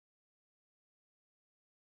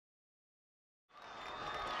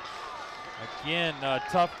Again,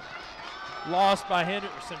 tough loss by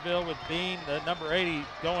Hendersonville with Bean, the number 80,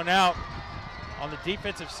 going out on the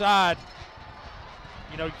defensive side.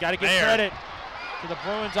 You know, got to give credit to the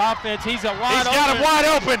Bruins offense. He's got him wide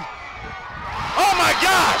open. Oh my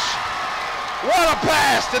gosh! What a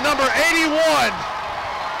pass to number 81.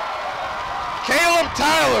 Caleb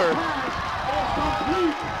Tyler.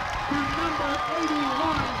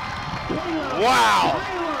 Wow.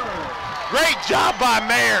 Great job by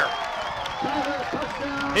Mayer.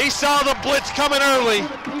 He saw the blitz coming early.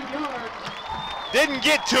 Didn't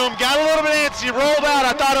get to him, got a little bit antsy, rolled out.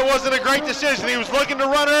 I thought it wasn't a great decision. He was looking to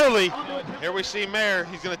run early. Here we see Mayer.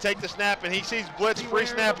 He's going to take the snap, and he sees blitz, free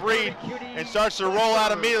snap read, and starts to roll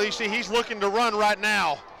out immediately. You see he's looking to run right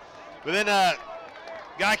now. But then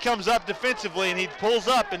guy comes up defensively, and he pulls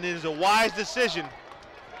up, and it is a wise decision.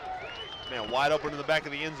 Man, wide open in the back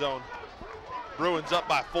of the end zone. Bruins up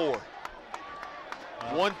by 4.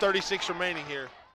 1:36 remaining here.